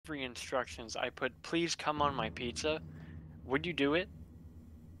delivery instructions I put, please come on my pizza, would you do it?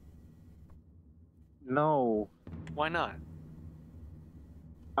 No. Why not?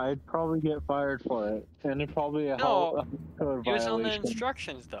 I'd probably get fired for it, and it's probably a No, code it was on the violation.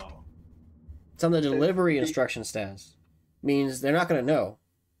 instructions though. It's on the delivery instruction stats. Means they're not gonna know.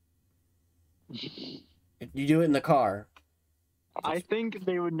 You do it in the car. I think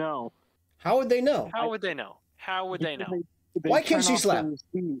they would know. How would they know? How would they know? How would they know? Why can't she slap?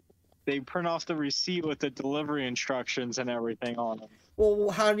 They print off the receipt with the delivery instructions and everything on them. Well,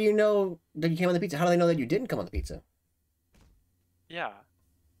 how do you know that you came on the pizza? How do they know that you didn't come on the pizza? Yeah.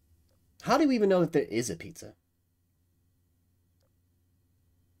 How do we even know that there is a pizza?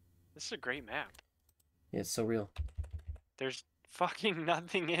 This is a great map. Yeah, it's so real. There's fucking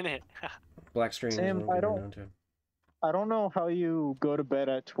nothing in it. Black screen. Sam, I don't know how you go to bed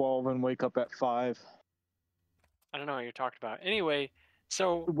at 12 and wake up at 5. I don't know what you're talking about. Anyway,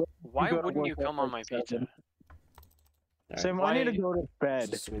 so why wouldn't you come on my pizza? Right. Sam, I need to go to bed,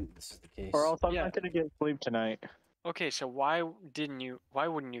 This is the case. or else I'm not gonna get sleep tonight. Okay, so why wouldn't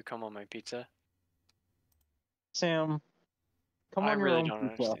you come on my pizza? Sam, come I on your really own don't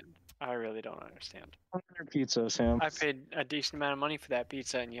pizza. understand. I really don't understand. Come on your pizza, Sam. I paid a decent amount of money for that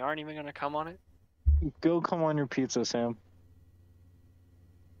pizza and you aren't even gonna come on it? Go come on your pizza, Sam.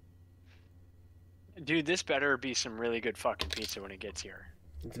 Dude, this better be some really good fucking pizza when it gets here.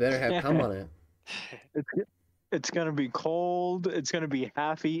 It better have come on it. It's gonna be cold. It's gonna be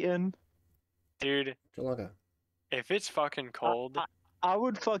half eaten. Dude, Jalaka. if it's fucking cold... I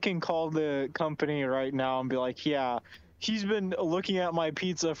would fucking call the company right now and be like, yeah, he's been looking at my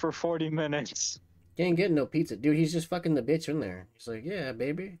pizza for 40 minutes. He ain't getting no pizza. Dude, he's just fucking the bitch in there. He's like, yeah,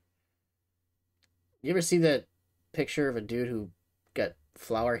 baby. You ever see that picture of a dude who got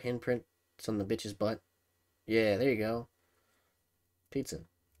flower handprints on the bitch's butt? Yeah, there you go. Pizza.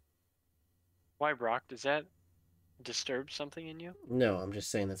 Why, Brock? Does that disturb something in you? No, I'm just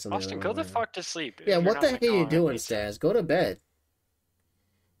saying that's something. Austin, go the fuck to sleep. Yeah, if what you're the not heck are you gonna call doing, my pizza. Staz? Go to bed.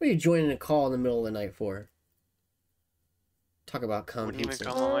 What are you joining a call in the middle of the night for? Talk about cum Wouldn't pizza.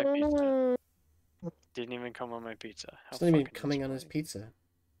 even come on my pizza. Didn't even come on my pizza. How It's not even fucking coming on his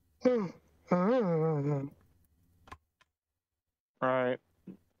disappointing. pizza. Alright.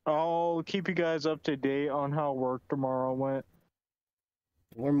 I'll keep you guys up to date on how work tomorrow went.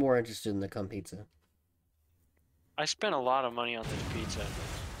 We're more interested in the cum pizza. I spent a lot of money on this pizza.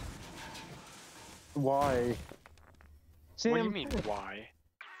 Why? Sam, What do you mean, why?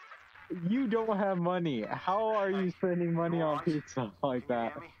 you don't have money. How are you spending money on pizza like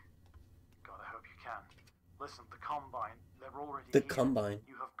that? Can you hear me? God, I hope you can. Listen, the Combine, they're already The here. Combine.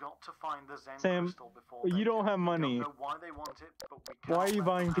 You have got to find the Zen Sam, crystal before you they don't have We money. don't know why they want it, but we Why are cannot you let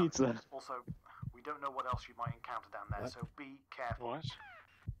buying them have pizza? it. Also, we don't know what else you might encounter down there, What? so be careful. What?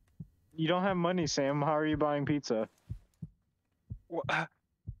 You don't have money, Sam. How are you buying pizza?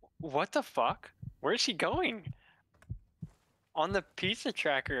 What the fuck? Where's he going? On the pizza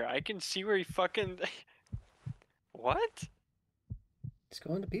tracker, I can see where he fucking... What? He's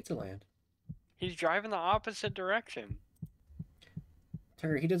going to Pizza Land. He's driving the opposite direction.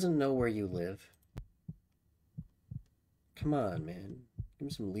 Tucker, he doesn't know where you live. Come on, man. Give him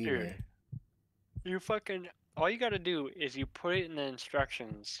some leeway. Dude. You fucking... All you gotta do is you put it in the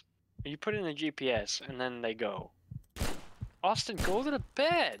instructions. You put it in the GPS, and then they go. Austin, go to the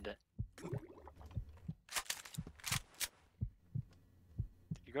bed! Did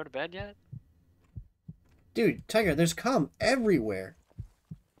you go to bed yet? Dude, Tiger, there's cum everywhere.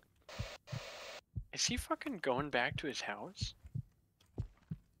 Is he fucking going back to his house?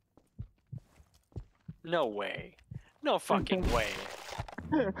 No way. No fucking way.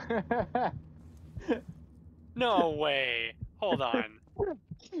 No way. Hold on.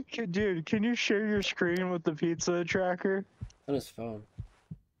 Dude, can you share your screen with the pizza tracker? On his phone.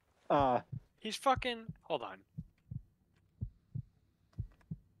 He's fucking... Hold on.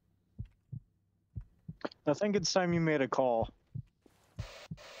 I think it's time you made a call.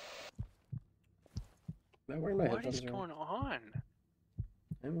 Am I wearing my What headphones is wrong? going on?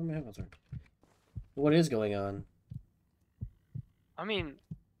 I'm wearing my headphones wrong. What is going on? I mean...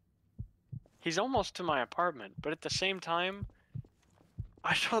 He's almost to my apartment, but at the same time...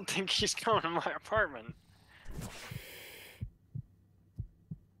 I don't think he's going to my apartment.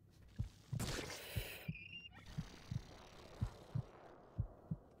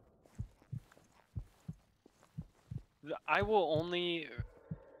 I will only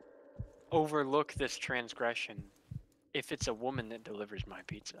overlook this transgression if it's a woman that delivers my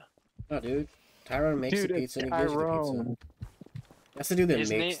pizza. Oh, dude. Tyrone makes the pizza and he gives you the pizza. That's the dude that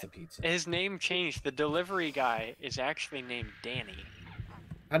makes the pizza. His name changed. The delivery guy is actually named Danny.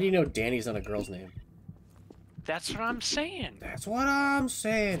 How do you know Danny's not a girl's name? That's what I'm saying. That's what I'm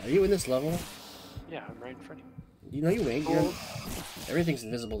saying. Are you in this level? Yeah, I'm right in front of you. You know you ain't. You're... Everything's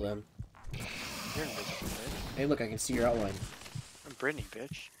invisible then. You're invisible, bitch. Hey, look, I can see your outline. I'm Brittany,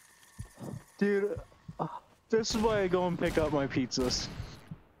 bitch. Dude, this is why I go and pick up my pizzas.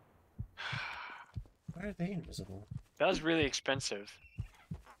 Why are they invisible? That was really expensive.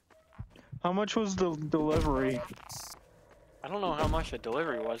 How much was the delivery? I don't know how much the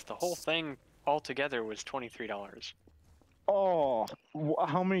delivery was. The whole thing altogether was $23. Oh,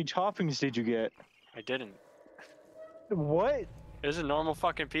 how many toppings did you get? I didn't. What? It was a normal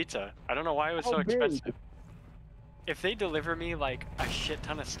fucking pizza. I don't know why it was How so big? expensive. If they deliver me like a shit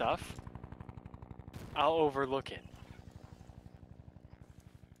ton of stuff, I'll overlook it.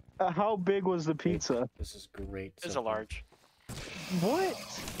 How big was the pizza? This is great. It's so a far. large. What?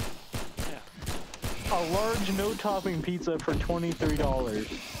 Yeah, A large no topping pizza for $23.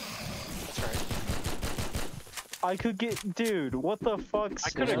 that's right. I could get, dude. What the fuck? I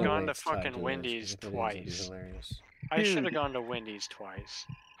could have No gone way to it's tied fucking this, Wendy's 'cause if it is, it'd be twice. hilarious. I should have Dude. gone to Wendy's twice.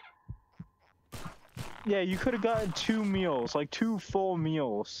 Yeah, you could have gotten 2 meals, like 2 full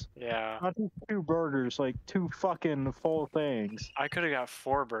meals. Yeah, Not just 2 burgers, like 2 fucking full things. I could have got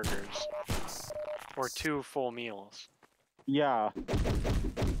 4 burgers or 2 full meals. Yeah.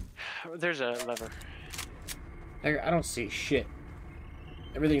 There's a lever. I don't see shit.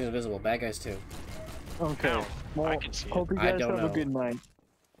 Everything's invisible. Bad guys too. Okay. Ow, Well, I can see it. hope you I guys don't have know. a good night.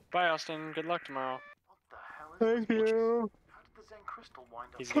 Bye, Austin. Good luck tomorrow. What the hell is Thank you. How did the Zen crystal wind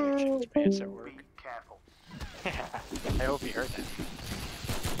up? He's gonna shit his pants at work. Be careful. I hope he heard that.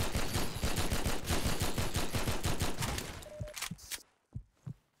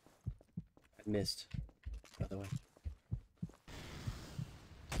 I missed. By the way.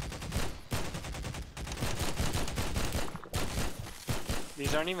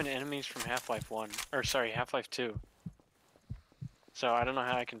 These aren't even enemies from Half-Life 1. Or, sorry, Half-Life 2. So, I don't know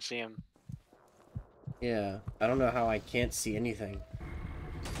how I can see them. Yeah. I don't know how I can't see anything.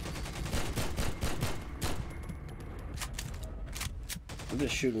 I'm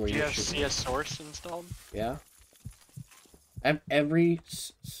just shooting where Do you you're have shooting. CS Source installed? Yeah. I have every.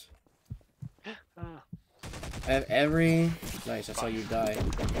 Ah, I have every. Nice. I saw you die.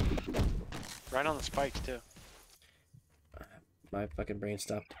 right on the spikes, too. My fucking brain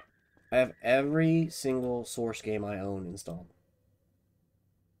stopped. I have every single Source game I own installed.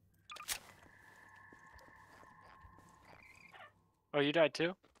 Oh, you died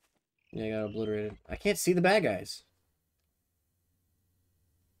too? Yeah, I got obliterated. I can't see the bad guys.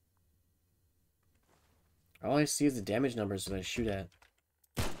 All I see is the damage numbers that I shoot at.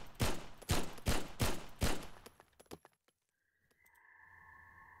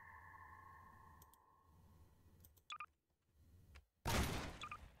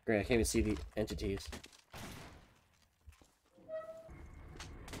 Great, I can't even see the entities.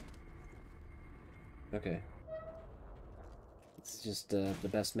 Okay. This is just the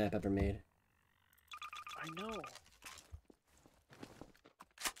best map ever made. I know.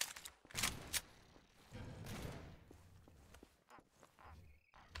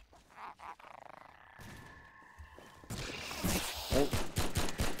 Oh,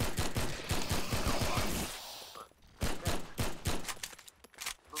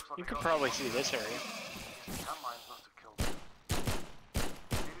 Looks like You they could got probably someone see this area. That mines must have killed them.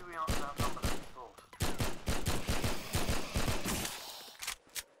 Maybe we aren't as outnumbered as we thought.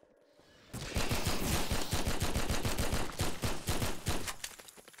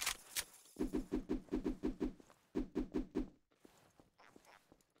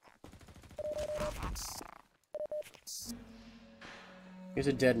 here's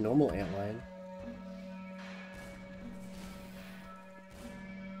a dead normal antlion.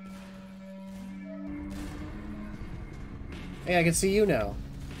 Hey, I can see you now.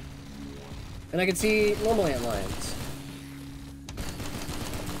 And I can see normal antlions.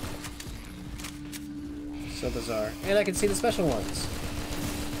 So bizarre. And I can see the special ones.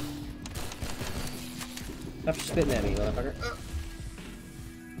 Stop spitting at me, motherfucker.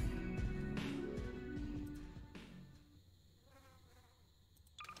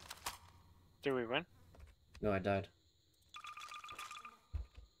 Did we win? No, I died.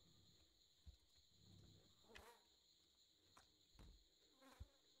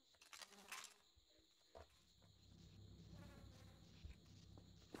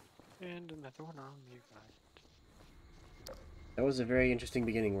 And another one on you guys. That was a very interesting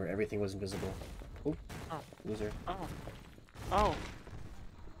beginning where everything was invisible. Oh, Oh. loser. Oh. Oh.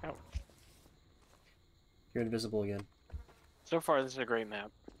 Ouch. You're invisible again. So far, this is a great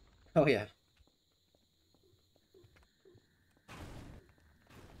map. Oh, yeah.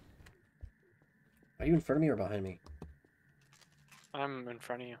 Are you in front of me or behind me? I'm in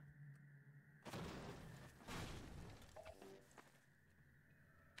front of you.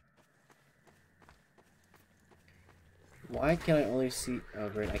 Why can't I only see... Oh,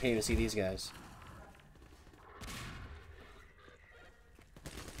 great. I can't even see these guys.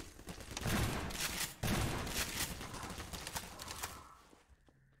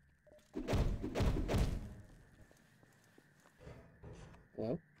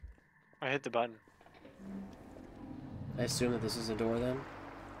 Hello? I hit the button. I assume that this is a door then?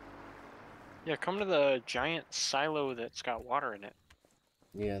 Yeah, come to the giant silo that's got water in it.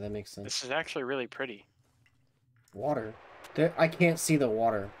 Yeah, that makes sense. This is actually really pretty. Water? There, I can't see the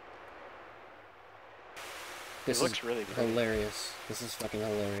water. It This looks is really pretty. hilarious. This is fucking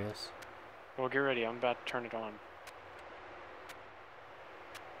hilarious. Well, get ready. I'm about to turn it on.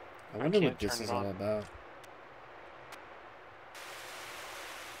 I wonder what can't this turn is it all on. about.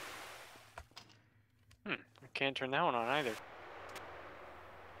 I can't turn that one on either.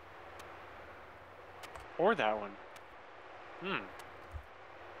 Or that one. That's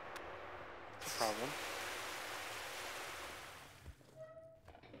a problem.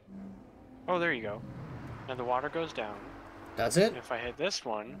 Oh, there you go. Now the water goes down. That's it? And if I hit this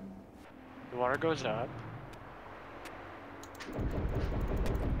one, the water goes up.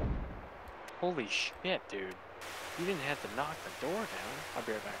 Holy shit, dude. You didn't have to knock the door down. I'll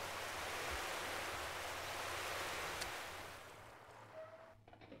be right back.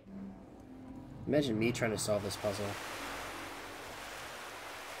 Imagine me trying to solve this puzzle.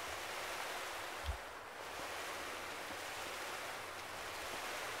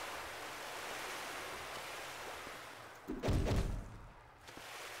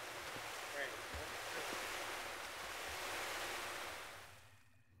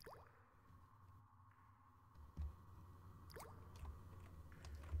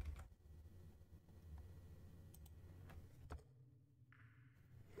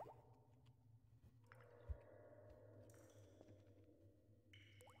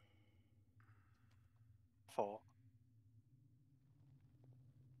 Full.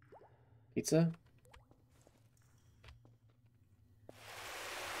 Pizza?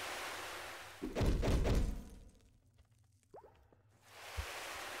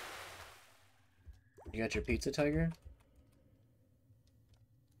 You got your pizza, Tiger?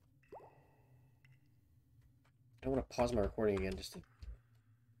 I don't want to pause my recording again just to...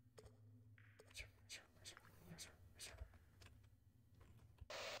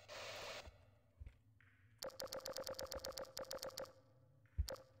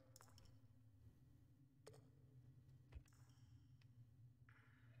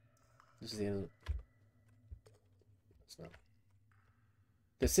 This is the end of the... It's not.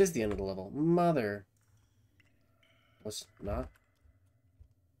 This is the end of the level. Mother. No, it's not.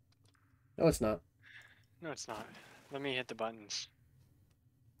 No, it's not. No, it's not. Let me hit the buttons.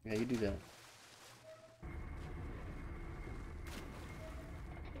 Yeah, you do that.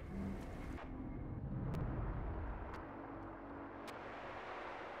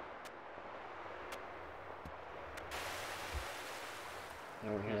 I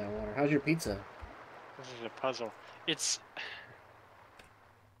don't hear that water. How's your pizza? This is a puzzle. It's...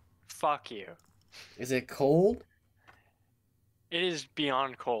 Fuck you. Is it cold? It is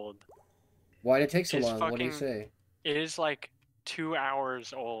beyond cold. Why did it take so It's long? What did he fucking- say? It is like 2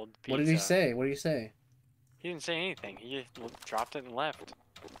 hours old pizza. What did he say? What did he say? He didn't say anything. He just dropped it and left.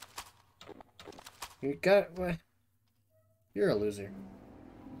 You got... What? You're a loser.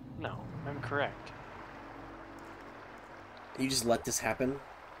 No, I'm correct. You just let this happen?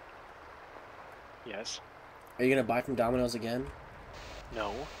 Yes. Are you gonna buy from Domino's again?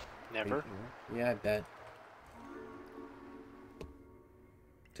 No. Never. Yeah, I bet.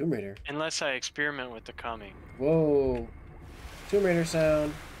 Tomb Raider. Unless I experiment with the coming. Whoa. Tomb Raider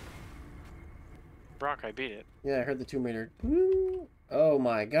sound. Brock, I beat it. Yeah, I heard the Tomb Raider. Woo. Oh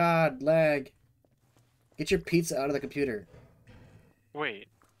my god, lag. Get your pizza out of the computer. Wait.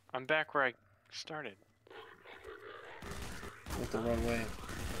 I'm back where I started. Went the wrong way.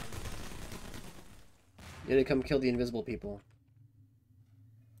 You had to come kill the invisible people.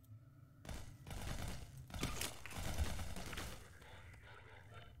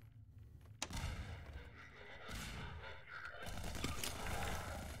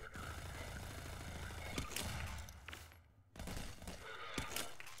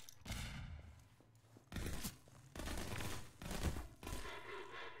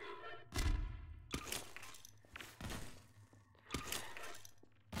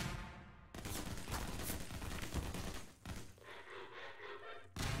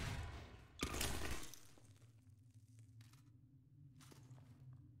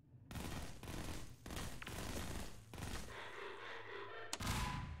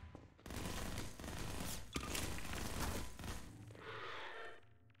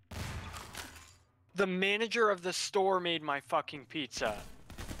 The manager of the store made my fucking pizza.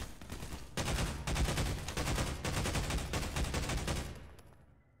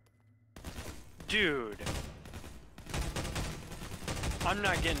 Dude. I'm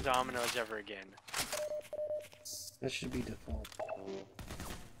not getting Domino's ever again. That should be default.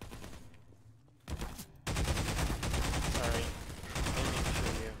 Sorry. I didn't mean to show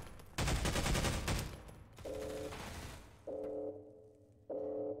you.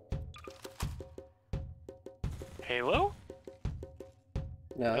 Halo?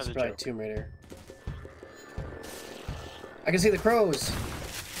 No, that's Another probably joke. Tomb Raider. I can see the crows!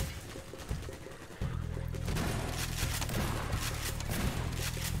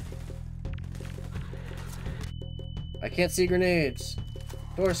 I can't see grenades.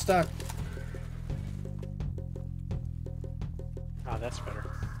 Door's stuck. Oh, that's better.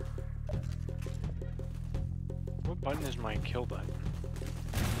 What button is my kill button?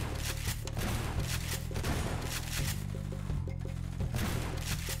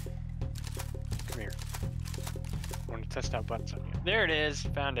 Come here. I want to test out buttons on you. There it is!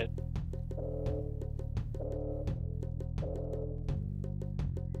 Found it.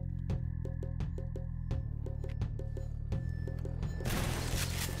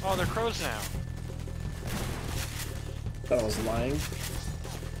 Oh, they're crows now. Thought I was lying.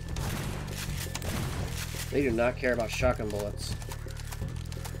 They do not care about shotgun bullets.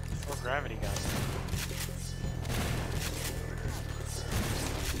 Or gravity guns.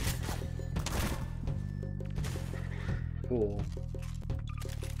 Cool.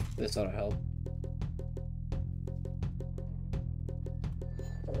 This ought to help.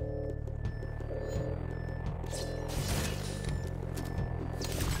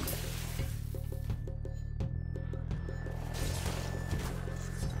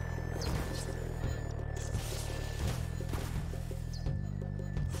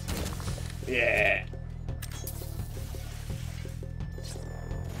 Yeah.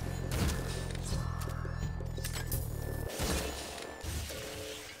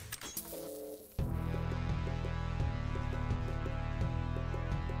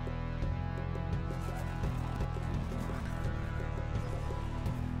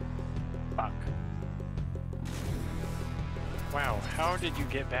 Fuck. Wow, how did you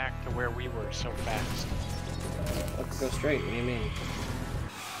get back to where we were so fast? Let's go straight. What do you mean?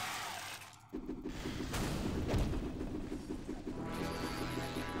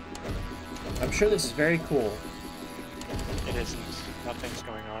 I'm sure this is very cool. It isn't. Nothing's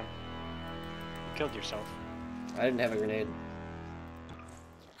going on. You killed yourself. I didn't have a grenade.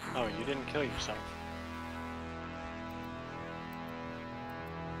 Oh, you didn't kill yourself.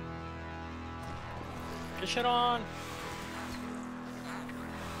 Get shit on!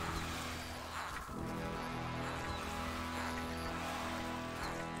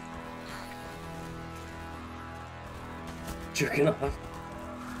 Jerking off.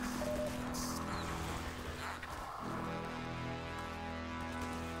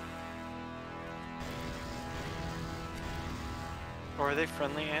 Or are they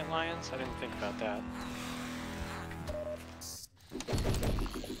friendly antlions? I didn't think about that.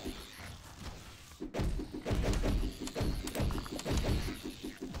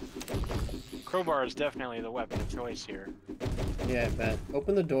 Crowbar is definitely the weapon of choice here. Yeah, I bet.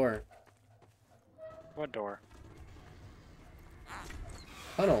 Open the door. What door?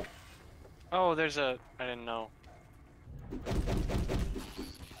 Tunnel. Oh, there's a... I didn't know.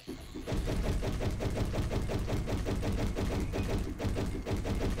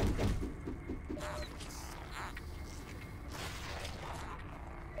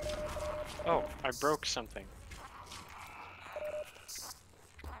 Oh, I broke something.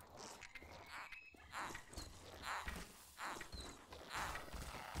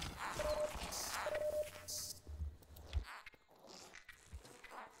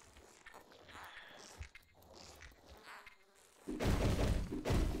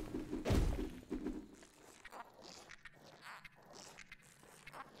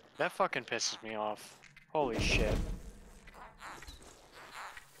 That fucking pisses me off. Holy shit.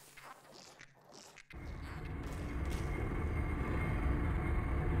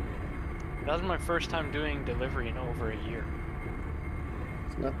 That was my first time doing delivery in over a year.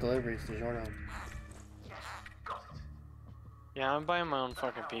 It's not delivery, it's DiGiorno. Yeah, I'm buying my own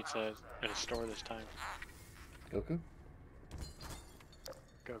fucking pizza at a store this time. Goku?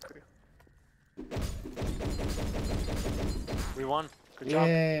 Goku. We won. Good job.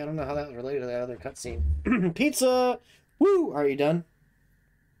 Yay, I don't know how that was related to that other cutscene. Pizza! Woo! Are you done?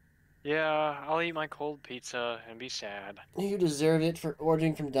 Yeah, I'll eat my cold pizza and be sad. You deserve it for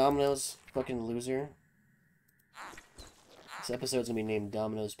ordering from Domino's, fucking loser. This episode's gonna be named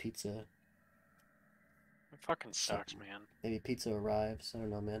Domino's Pizza. Fucking sucks, man. Maybe pizza arrives. I don't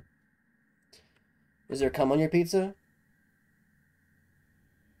know, man. Is there cum on your pizza?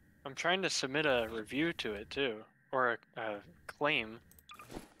 I'm trying to submit a review to it too, or a claim.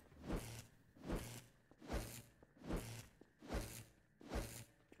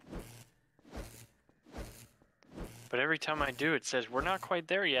 But every time I do, it says we're not quite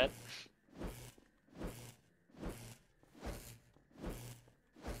there yet.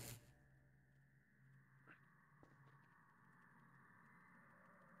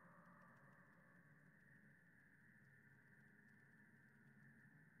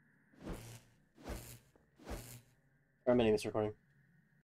 I'm ending this recording.